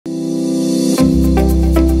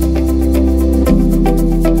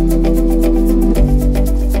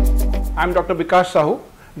am Dr. Bikash Sahu,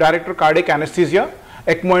 Director Cardiac Anesthesia,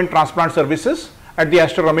 ECMO and Transplant Services at the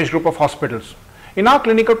ASTER Ramesh Group of Hospitals. In our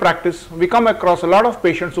clinical practice, we come across a lot of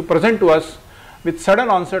patients who present to us with sudden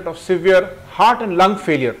onset of severe heart and lung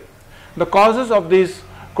failure. The causes of these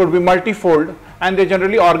could be multifold and they are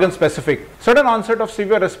generally organ specific. Sudden onset of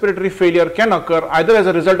severe respiratory failure can occur either as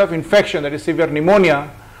a result of infection, that is severe pneumonia,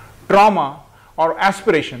 trauma or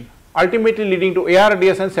aspiration, ultimately leading to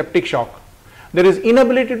ARDS and septic shock. There is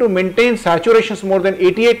inability to maintain saturations more than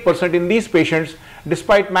 88% in these patients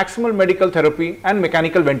despite maximal medical therapy and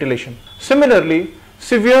mechanical ventilation. Similarly,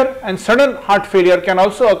 severe and sudden heart failure can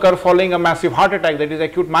also occur following a massive heart attack, that is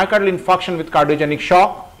acute myocardial infarction with cardiogenic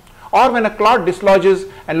shock, or when a clot dislodges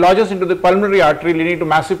and lodges into the pulmonary artery leading to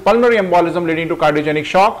massive pulmonary embolism leading to cardiogenic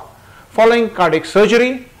shock, following cardiac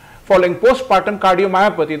surgery, following postpartum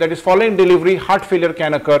cardiomyopathy, that is following delivery heart failure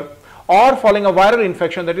can occur, or following a viral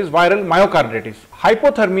infection, that is viral myocarditis.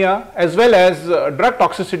 Hypothermia as well as drug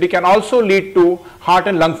toxicity can also lead to heart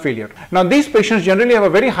and lung failure. Now these patients generally have a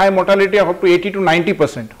very high mortality of up to 80 to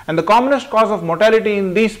 90%, and the commonest cause of mortality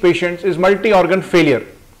in these patients is multi-organ failure.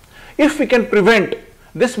 If we can prevent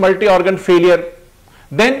this multi-organ failure,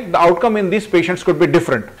 then the outcome in these patients could be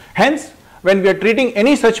different. Hence, when we are treating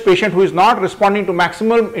any such patient who is not responding to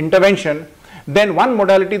maximum intervention, then one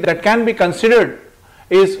modality that can be considered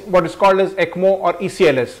is what is called as ECMO or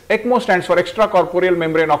ECLS. ECMO stands for extracorporeal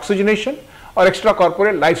membrane oxygenation or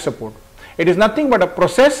extracorporeal life support. It is nothing but a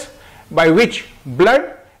process by which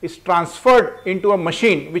blood is transferred into a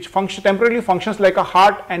machine which temporarily functions like a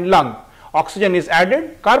heart and lung. Oxygen is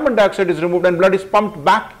added, carbon dioxide is removed, and blood is pumped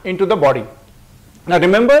back into the body. Now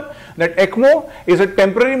remember that ECMO is a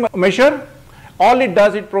temporary measure. All it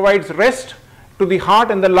does, it provides rest to the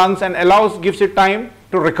heart and the lungs and gives it time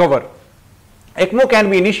to recover. ECMO can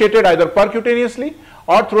be initiated either percutaneously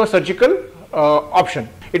or through a surgical option.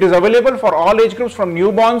 It is available for all age groups from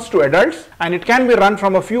newborns to adults, and it can be run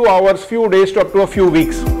from a few hours, few days to up to a few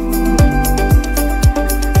weeks.